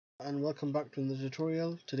And welcome back to the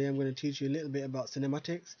tutorial. Today I'm going to teach you a little bit about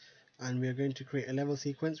cinematics, and we are going to create a level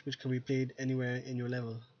sequence which can be played anywhere in your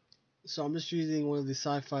level. So I'm just using one of the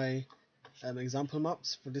sci-fi example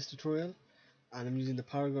maps for this tutorial, and I'm using the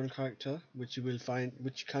Paragon character which you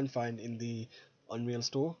can find in the Unreal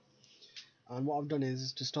Store. And what I've done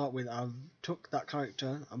is, to start with, I've took that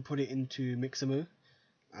character and put it into Mixamo,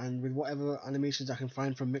 and with whatever animations I can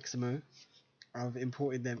find from Mixamo, I've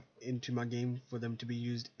imported them into my game for them to be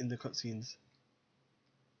used in the cutscenes.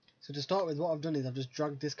 So to start with, what I've done is I've just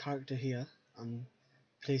dragged this character here and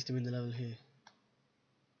placed him in the level here.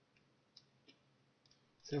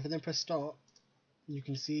 So if I then press start, you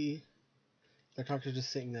can see the character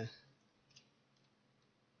just sitting there.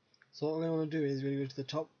 So what we're going to want to do is we're going to go to the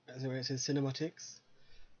top where it says cinematics.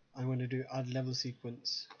 I'm going to do add level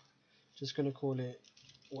sequence. Just going to call it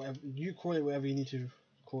whatever you call it, whatever you need to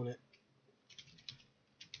call it.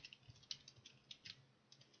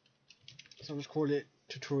 So I'll just call it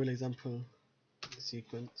tutorial example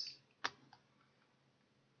sequence.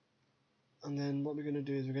 And then what we're going to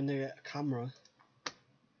do is we're going to get a camera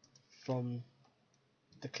from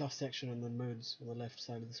the class section on the modes on the left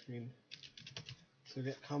side of the screen. So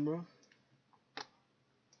get camera,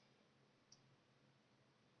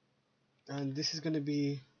 and this is going to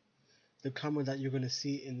be the camera that you're going to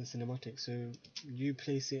see in the cinematic. So you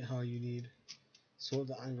place it how you need, sort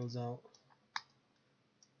the angles out,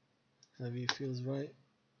 however it feels right.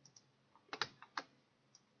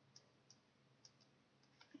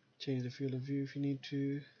 Change the field of view if you need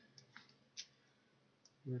to,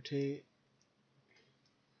 rotate.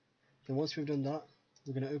 Then once we've done that,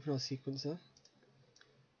 we're going to open our sequencer,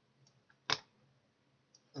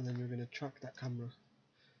 and then we're going to track that camera.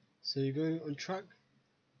 So you go on track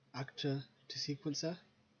actor to sequencer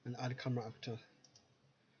and add camera actor,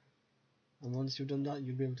 and once you've done that,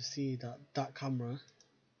 you'll be able to see that that camera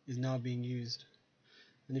is now being used.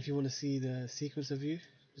 And if you want to see the sequencer view,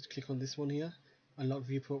 just click on this one here, unlock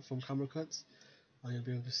viewport from camera cuts, and you'll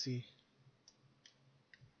be able to see.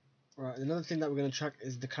 Alright, another thing that we're going to track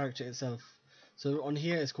is the character itself. So on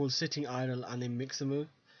here it's called sitting idle and in Mixamo.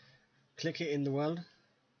 Click it in the world,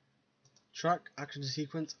 track actor to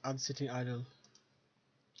sequence, add sitting idle.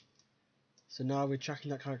 So now we're tracking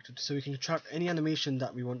that character, so we can track any animation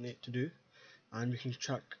that we want it to do, and we can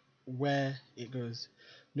track where it goes.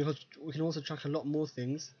 We can also track a lot more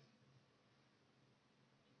things,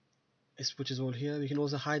 which is all here. We can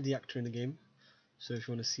also hide the actor in the game, so if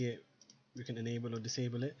you want to see it, we can enable or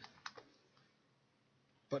disable it.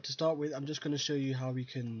 But to start with, I'm just going to show you how we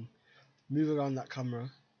can move around that camera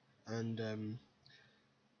and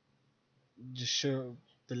just show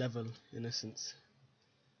the level in essence.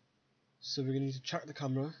 So we're going to need to track the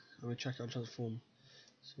camera, and we track it on transform.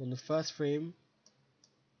 So on the first frame,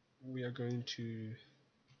 we are going to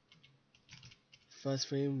we're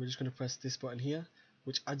just going to press this button here,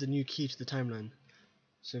 which adds a new key to the timeline.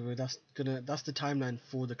 So that's the timeline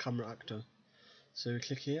for the camera actor. So we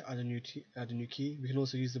click here, add a new key. We can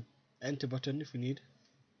also use the enter button if we need.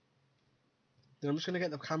 Then I'm just going to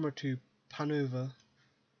get the camera to pan over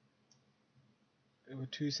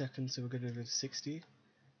 2 seconds, so we're going to go to 60.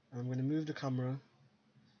 And I'm going to move the camera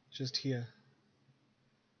just here,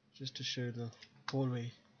 just to show the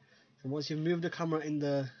hallway. And once you've moved the camera in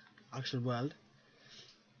the actual world,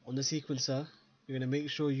 on the sequencer, you're going to make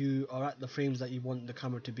sure you are at the frames that you want the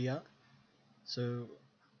camera to be at. So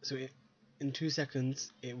in 2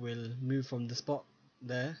 seconds it will move from the spot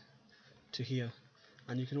there to here,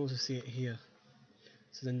 and you can also see it here.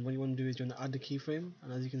 So then what you want to do is you want to add the keyframe,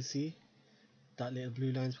 and as you can see, that little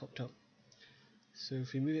blue line's popped up. So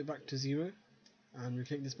if we move it back to 0 and we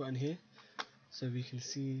click this button here, so we can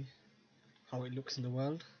see how it looks in the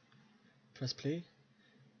world, press play,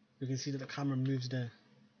 we can see that the camera moves there.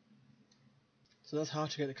 So that's how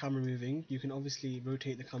to get the camera moving. You can obviously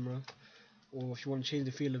rotate the camera, or if you want to change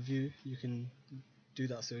the field of view, you can do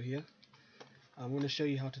that. So here I'm going to show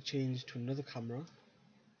you how to change to another camera.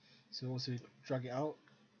 So also drag it out.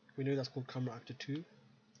 We know that's called camera actor 2.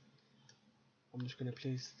 I'm just going to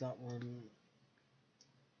place that one,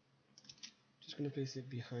 just going to place it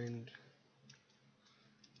behind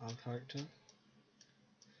our character,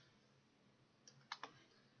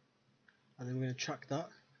 and then we're going to track that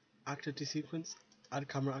actor to sequence, add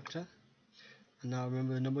camera actor. And now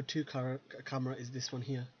remember, the number 2 camera is this one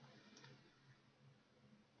here.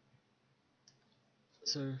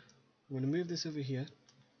 So I'm going to move this over here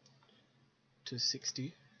to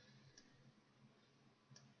 60.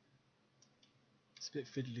 It's a bit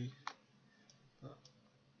fiddly,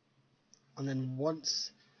 and then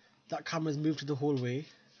once that camera's moved to the hallway,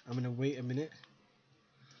 I'm going to wait a minute.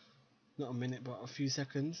 not a minute but a few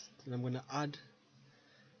seconds. Then I'm going to add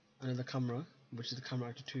another camera, which is the camera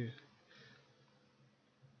actor 2.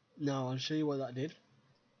 Now I'll show you what that did.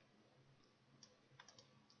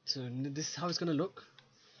 So this is how it's going to look.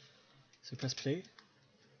 So press play.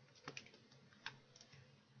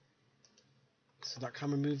 So that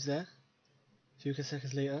camera moves there. A few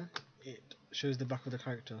seconds later it shows the back of the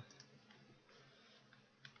character.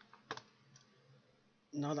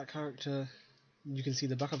 Now that character, you can see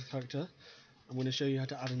the back of the character. I'm going to show you how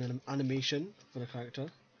to add an animation for the character.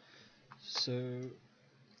 So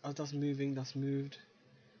as that's moving, that's moved.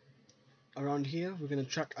 Around here we're going to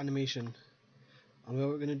track animation, and what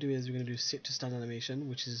we're going to do is we're going to do sit to stand animation,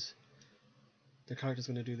 which is the character's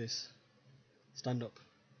going to do this, stand up,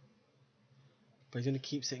 but he's going to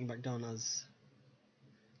keep sitting back down as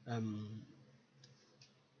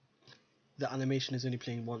the animation is only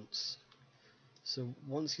playing once. So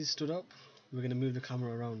once he's stood up, we're going to move the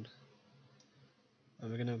camera around and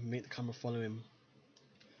we're going to make the camera follow him.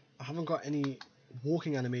 I haven't got any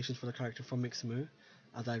walking animations for the character from Mixamo,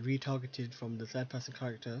 as I retargeted from the third person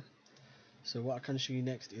character. So what I can show you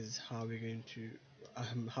next is how we're going to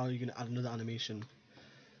how you're going to add another animation.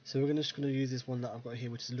 So we're just going to use this one that I've got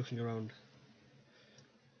here, which is looking around.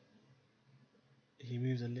 He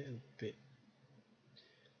moves a little bit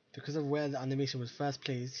because of where the animation was first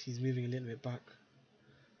placed. He's moving a little bit back.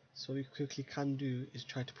 So what we quickly can do is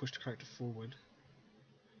try to push the character forward.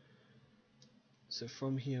 So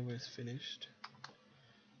from here where it's finished,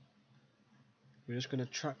 we're just going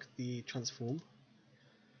to track the transform,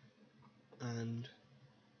 and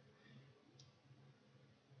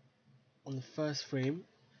on the first frame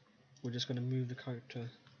we're just going to move the character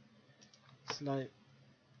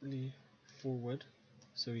slightly forward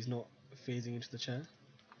so he's not phasing into the chair.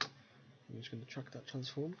 I'm just going to track that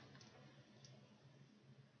transform.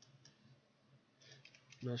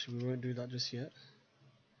 No, actually we won't do that just yet.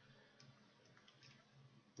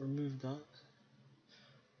 Remove that.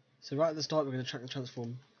 So right at the start we're going to track the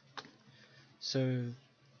transform, so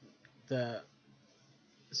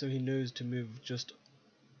he knows to move just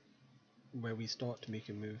where we start to make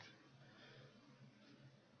him move.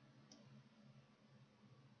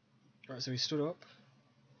 Right, so he stood up.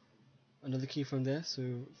 Another key from there. So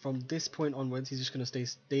from this point onwards, he's just going to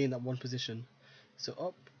stay in that one position. So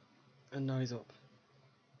up, and now he's up.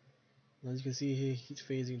 And as you can see here, he's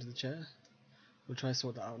phasing into the chair. We'll try to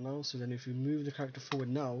sort that out now. So then if we move the character forward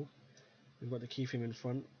now, we've got the keyframe in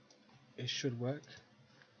front. It should work.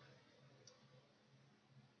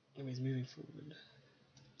 And he's moving forward.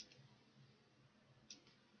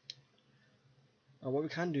 What we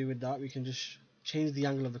can do with that, we can just change the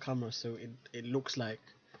angle of the camera so it looks like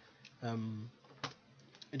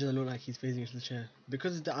it doesn't look like he's phasing into the chair.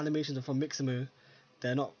 Because the animations are from Mixamo,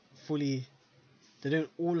 they're not fully, they don't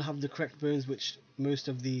all have the correct bones which most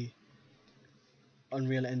of the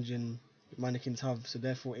Unreal Engine mannequins have, so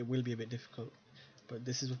therefore it will be a bit difficult. But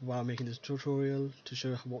this is why I'm making this tutorial, to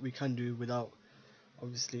show what we can do without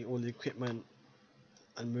obviously all the equipment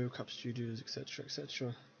and mocap studios, etc,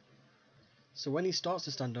 etc. So when he starts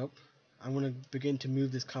to stand up, I'm going to begin to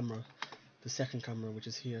move this camera, the second camera, which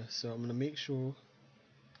is here. So I'm going to make sure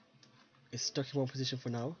it's stuck in one position for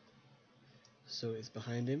now, so it's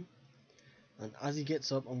behind him, and as he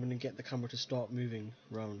gets up I'm going to get the camera to start moving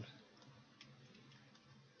round.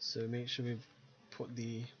 So make sure we've put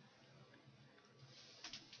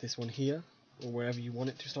this one here, or wherever you want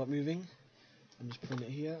it to start moving. I'm just putting it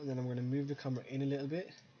here, and then I'm going to move the camera in a little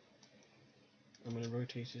bit. I'm going to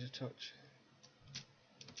rotate it a touch.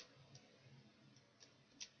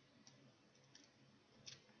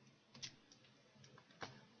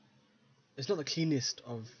 It's not the cleanest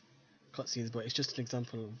of cutscenes, but it's just an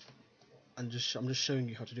example of, I'm just showing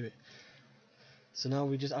you how to do it. So now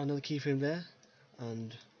we just add another keyframe there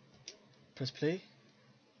and press play.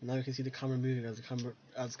 Now you can see the camera moving as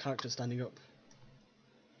the character standing up.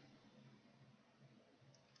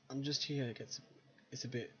 And just here it's a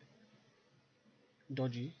bit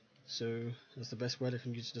dodgy, so that's the best word I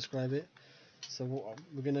can use to describe it. So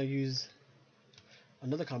we're gonna use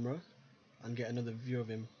another camera and get another view of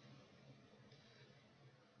him.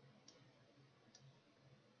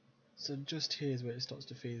 So just here is where it starts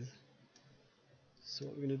to phase. So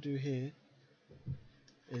what we're going to do here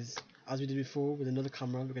is, as we did before with another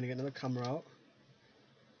camera, we're going to get another camera out,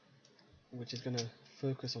 which is going to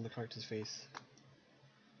focus on the character's face.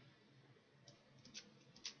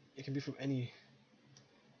 It can be from any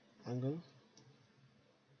angle.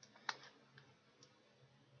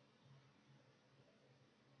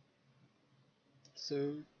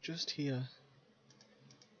 So just here,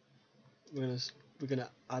 we're gonna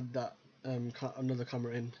add that another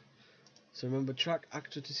camera in. So remember, track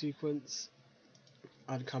actor to sequence,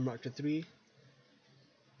 add camera actor 3,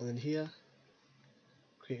 and then here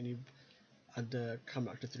create a new, add the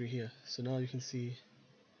camera actor 3 here. So now you can see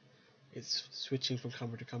it's switching from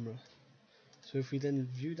camera to camera. So if we then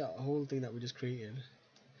view that whole thing that we just created,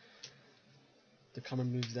 the camera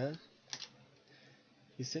moves there,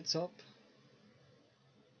 he sits up,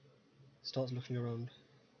 starts looking around,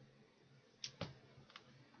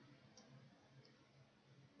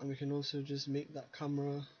 and we can also just make that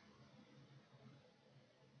camera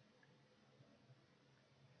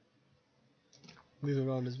move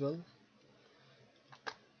around as well.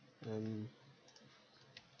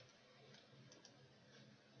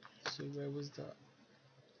 So where was that?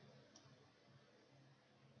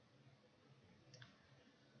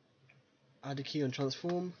 Add a key on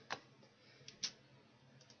transform,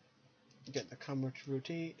 get the camera to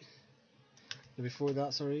rotate. And before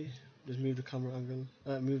that, sorry, just move the camera angle,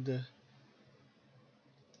 move the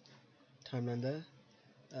timeline there,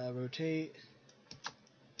 rotate,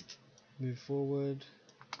 move forward,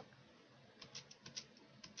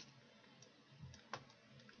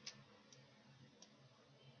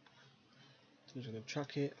 so I'm just going to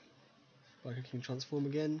track it by clicking transform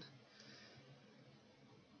again.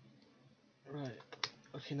 Right,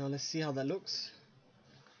 okay, now let's see how that looks.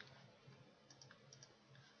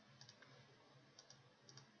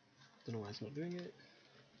 Don't know why it's not doing it.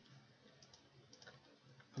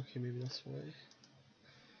 Okay, maybe that's why.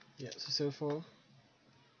 Yeah, so far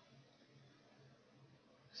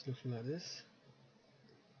it's looking like this,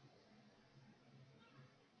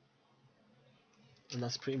 and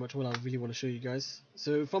that's pretty much all I really want to show you guys.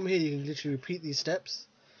 So from here you can literally repeat these steps,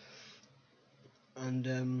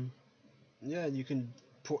 and yeah, you can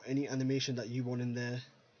put any animation that you want in there,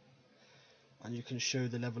 and you can show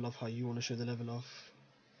the level of how you want to show the level of.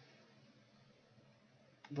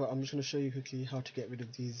 But I'm just going to show you quickly how to get rid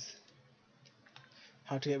of these,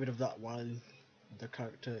 how to get rid of that while the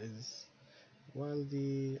character is, while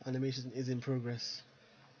the animation is in progress.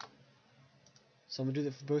 So I'm going to do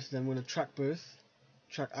that for both of them. I'm going to track both,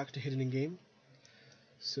 track actor hidden in game.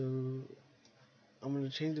 So I'm going to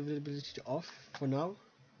change the visibility to off for now.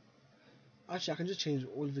 Actually, I can just change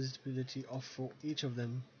all visibility off for each of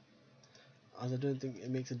them, as I don't think it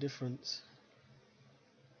makes a difference.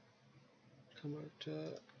 Camera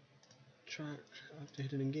actor, track actor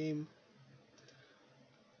hidden in game.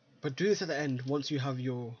 But do this at the end once you have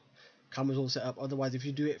your cameras all set up. Otherwise, if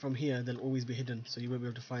you do it from here, they'll always be hidden, so you won't be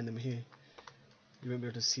able to find them here. You won't be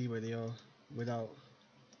able to see where they are without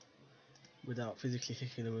physically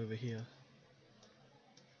clicking them over here.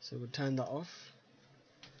 So we'll turn that off,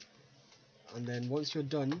 and then once you're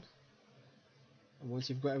done, and once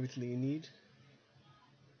you've got everything that you need,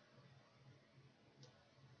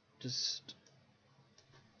 just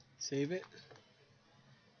save it.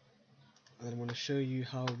 And I'm going to show you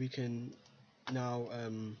how we can now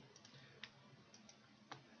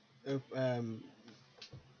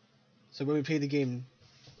so when we play the game,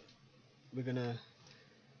 we're gonna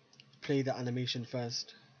play the animation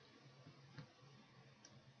first.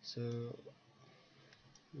 So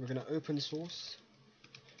we're gonna open source,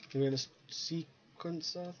 we're gonna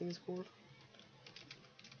sequencer, I think it's called,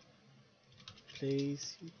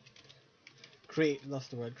 create, that's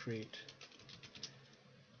the word, create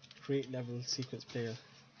level sequence player,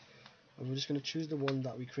 and we're just gonna choose the one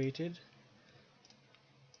that we created.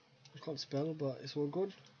 I can't spell, but it's all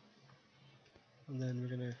good. And then we're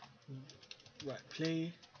gonna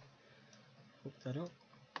play, hook that up.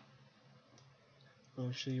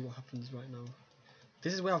 I'll show you what happens right now.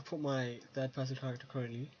 This is where I've put my third person character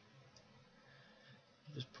currently.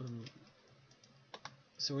 Just put them.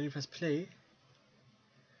 So when you press play,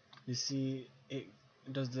 you see it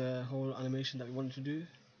does the whole animation that we wanted to do,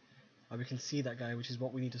 and we can see that guy, which is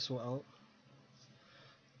what we need to sort out.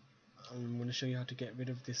 And I'm going to show you how to get rid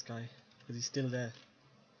of this guy, because he's still there.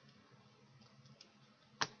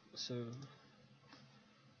 So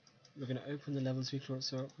we're going to open the level sequence,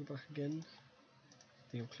 so I'll go back again.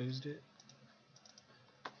 I think I've closed it.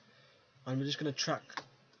 And we're just going to track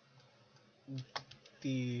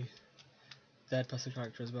the third person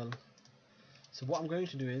character as well. So what I'm going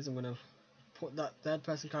to do is I'm going to put that third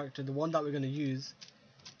person character, the one that we're going to use,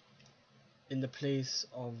 in the place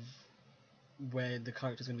of where the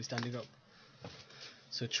character is going to be standing up.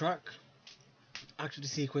 So track, actor to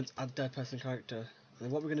sequence, add third person character.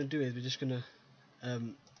 And what we're going to do is we're just going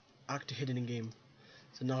to actor hidden in game.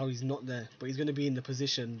 So now he's not there, but he's going to be in the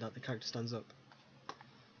position that the character stands up.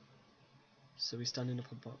 So we're standing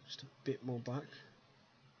up about just a bit more back,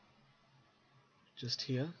 just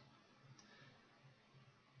here.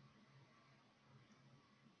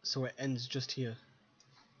 so it ends just here.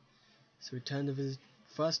 So we turn the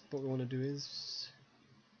first. What we want to do is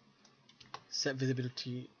set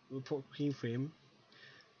visibility. We'll put keyframe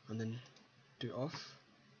and then do off,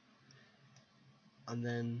 and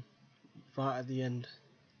then right at the end,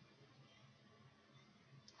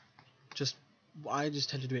 I just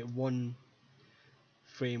tend to do it one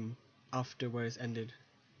frame after where it's ended.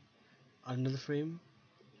 Add another frame,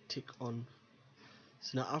 tick on.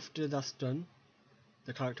 So now after that's done,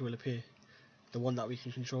 the character will appear, the one that we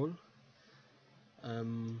can control.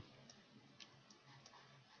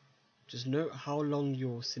 Just note how long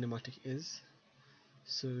your cinematic is.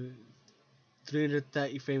 So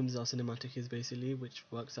 330 frames our cinematic is basically, which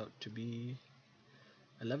works out to be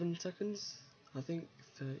 11 seconds, I think.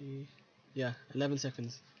 30, yeah, 11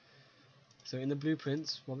 seconds. So in the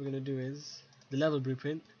blueprints, what we're going to do is the level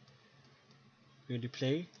blueprint, we're going to do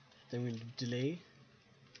play, then we're going to do delay.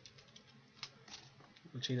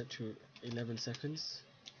 We'll change that to 11 seconds.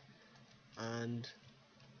 And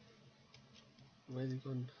where's it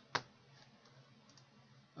gone?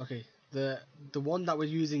 Okay, the one that we're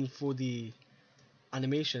using for the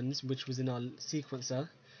animations, which was in our sequencer,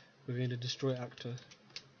 we're going to destroy actor.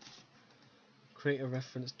 Create a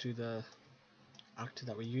reference to the actor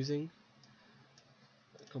that we're using.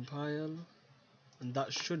 Compile, and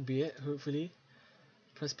that should be it. Hopefully,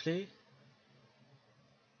 press play.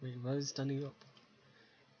 Wait, why is it standing up?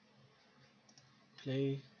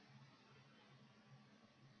 Play.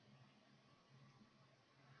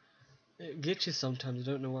 It glitches sometimes,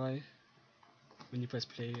 I don't know why, when you press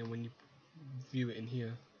play and when you view it in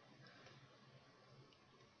here.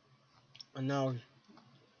 And now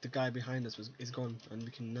the guy behind us is gone, and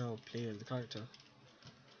we can now play as the character.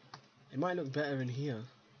 It might look better in here,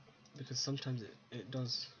 because sometimes it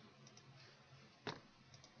does.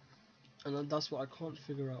 And that's what I can't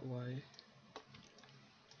figure out why.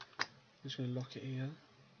 I'm just going to lock it here.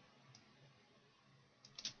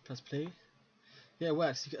 Press play. Yeah, it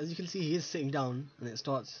works. As you can see, he is sitting down, and it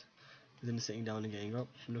starts with him sitting down and getting up,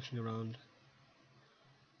 looking around.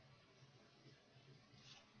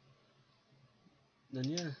 Then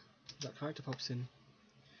yeah, that character pops in.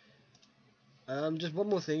 Just one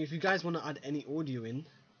more thing, if you guys want to add any audio in,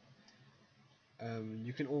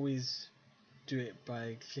 you can always do it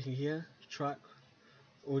by clicking here, track,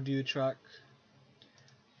 audio track,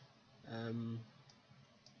 and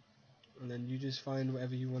then you just find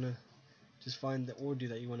whatever you want to, just find the audio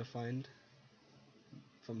that you want to find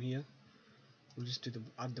from here. We'll just do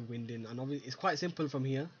add the wind in, and obviously it's quite simple from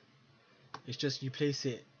here. It's just you place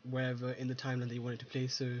it wherever in the timeline that you want it to play.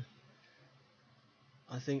 So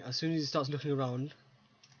I think as soon as it starts looking around,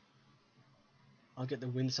 I'll get the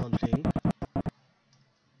wind sound playing.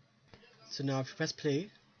 So now if you press play,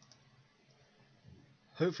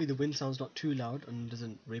 hopefully the wind sound's not too loud and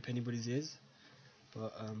doesn't rape anybody's ears.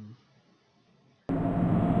 But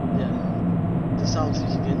yeah, the sound's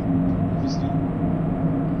kicking in, obviously.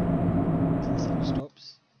 So the sound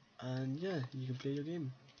stops, and yeah, you can play your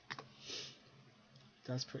game.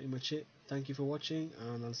 That's pretty much it. Thank you for watching,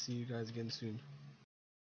 and I'll see you guys again soon.